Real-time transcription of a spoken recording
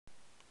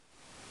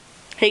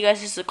Hey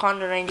guys, this is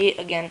Condor98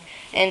 again,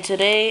 and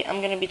today I'm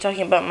going to be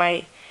talking about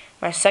my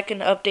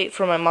second update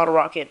for my model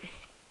rocket.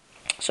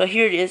 So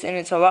here it is, and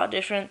it's a lot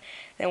different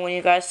than when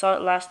you guys saw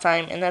it last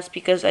time, and that's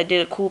because I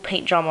did a cool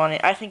paint job on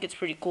it. I think it's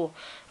pretty cool.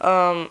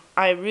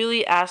 I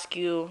really ask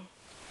you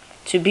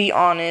to be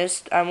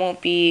honest. I won't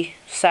be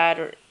sad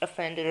or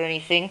offended or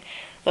anything,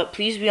 but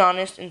please be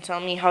honest and tell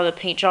me how the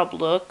paint job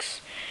looks,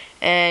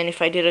 and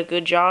if I did a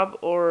good job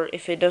or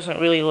if it doesn't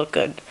really look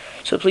good.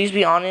 So please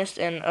be honest,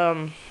 and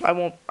I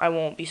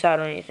won't be sad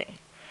or anything.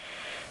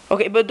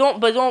 Okay, but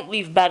don't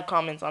leave bad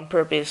comments on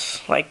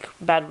purpose, like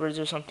bad words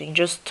or something.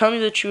 Just tell me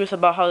the truth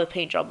about how the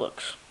paint job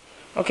looks.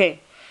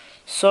 Okay,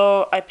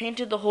 so I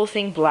painted the whole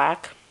thing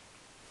black.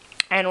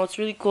 And what's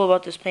really cool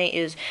about this paint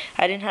is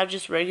I didn't have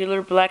just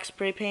regular black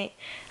spray paint.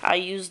 I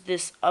used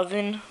this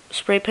oven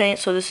spray paint,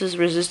 so this is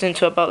resistant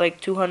to about like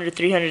 200,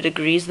 300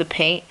 degrees, the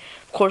paint.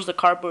 Of course, the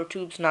cardboard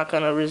tube's not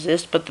going to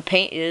resist, but the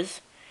paint is.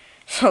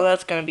 So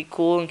that's going to be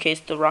cool in case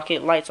the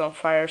rocket lights on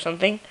fire or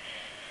something.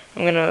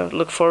 I'm going to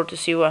look forward to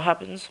see what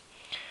happens.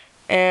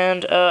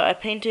 And I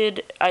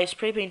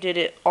spray painted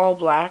it all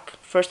black.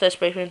 First I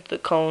spray painted the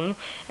cone,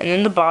 and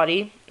then the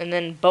body, and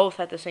then both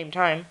at the same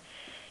time.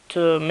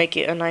 To make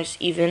it a nice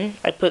even,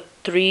 I put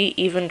 3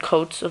 even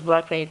coats of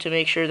black paint to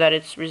make sure that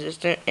it's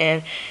resistant,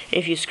 and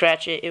if you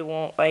scratch it, it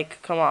won't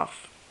like come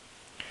off.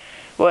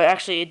 Well,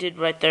 actually it did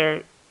right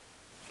there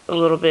a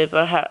little bit,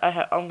 but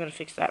I'm gonna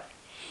fix that.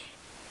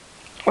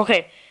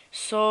 Okay,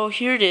 so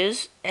here it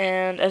is,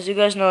 and as you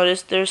guys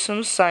noticed, there's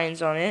some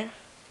signs on it.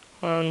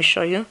 Well, let me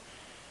show you.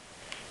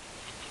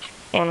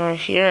 One right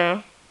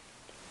here,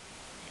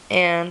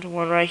 and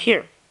one right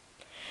here.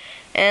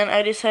 And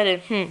I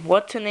decided,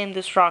 what to name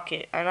this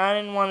rocket. And I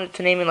didn't want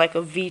to name it like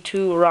a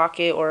V2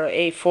 rocket or an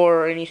A4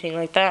 or anything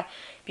like that,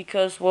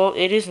 because, well,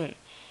 it isn't.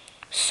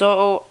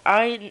 So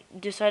I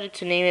decided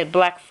to name it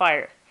Black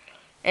Fire.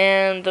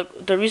 And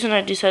the reason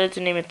I decided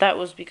to name it that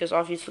was because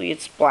obviously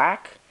it's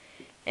black,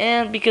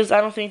 and because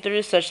I don't think there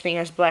is such thing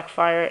as Black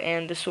Fire,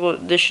 and this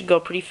should go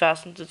pretty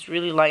fast since it's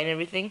really light and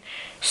everything.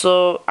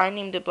 So I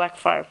named it Black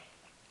Fire.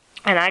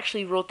 And I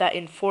actually wrote that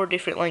in 4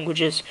 different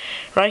languages.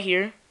 Right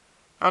here.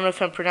 I don't know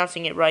if I'm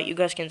pronouncing it right. You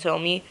guys can tell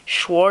me.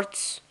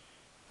 Schwarz,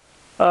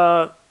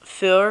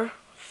 für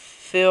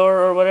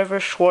or whatever.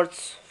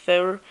 Schwarz,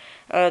 für.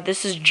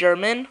 This is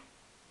German,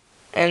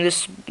 and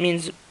this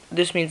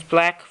means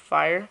black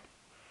fire.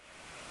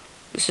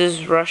 This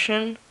is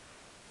Russian.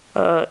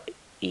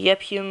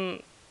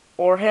 Yepim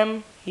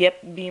Orhem.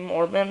 Yepim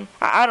Orben.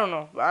 I don't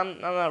know. I'm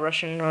not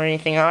Russian or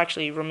anything. I'm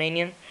actually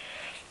Romanian.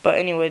 But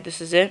anyway,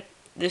 this is it.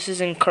 This is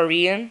in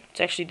Korean.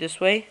 It's actually this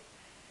way.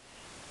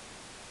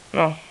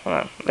 No, hold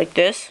on, like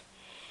this.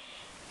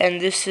 And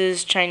this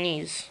is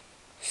Chinese,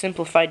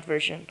 simplified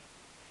version,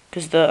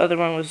 because the other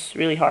one was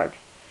really hard.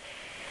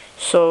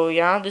 So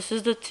yeah, this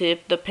is the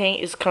tip. The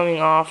paint is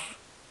coming off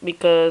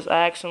because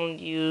I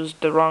accidentally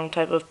used the wrong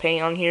type of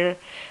paint on here.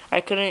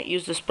 I couldn't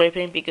use the spray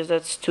paint because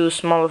that's too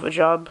small of a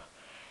job.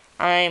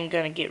 I am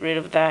gonna get rid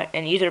of that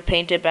and either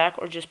paint it back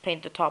or just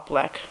paint the top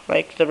black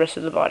like the rest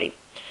of the body.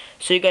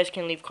 So you guys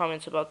can leave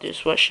comments about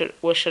this. What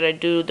should I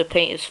do? The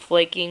paint is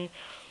flaking.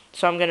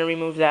 So I'm going to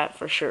remove that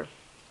for sure.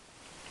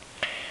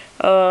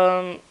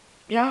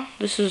 Yeah,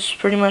 this is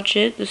pretty much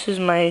it. This is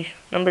my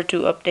number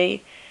 2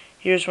 update.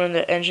 Here's where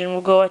the engine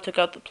will go. I took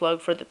out the plug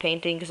for the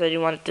painting because I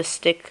didn't want it to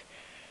stick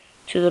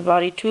to the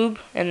body tube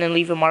and then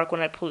leave a mark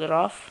when I pulled it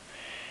off.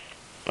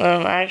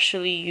 I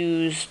actually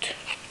used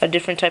a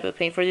different type of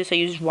paint for this. I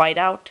used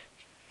whiteout,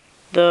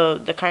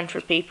 the kind for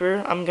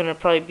paper. I'm going to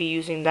probably be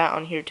using that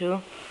on here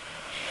too.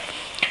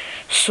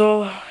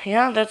 So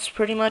yeah, that's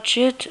pretty much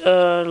it.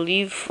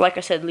 Like I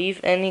said,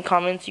 leave any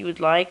comments you would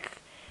like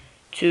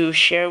to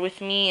share with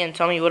me and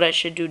tell me what I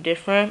should do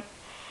different.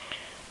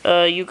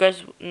 You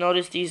guys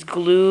notice these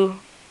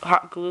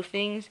hot glue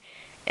things,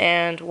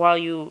 and while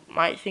you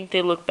might think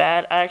they look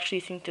bad, I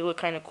actually think they look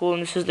kind of cool,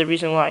 and this is the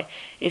reason why.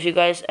 If you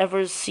guys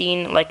ever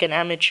seen like an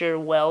amateur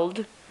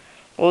weld,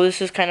 well,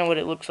 this is kind of what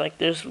it looks like.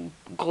 There's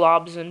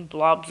globs and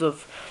blobs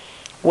of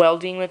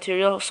welding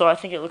material, so I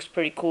think it looks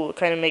pretty cool. It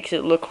kind of makes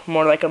it look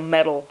more like a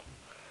metal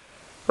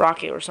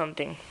rocket or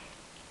something.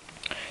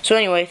 So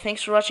anyway,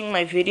 thanks for watching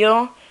my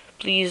video.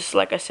 Please,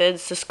 like I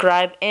said,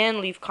 subscribe and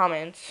leave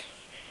comments,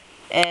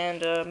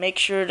 and make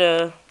sure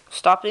to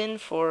stop in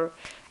for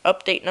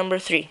update number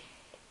 3.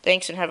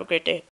 Thanks and have a great day.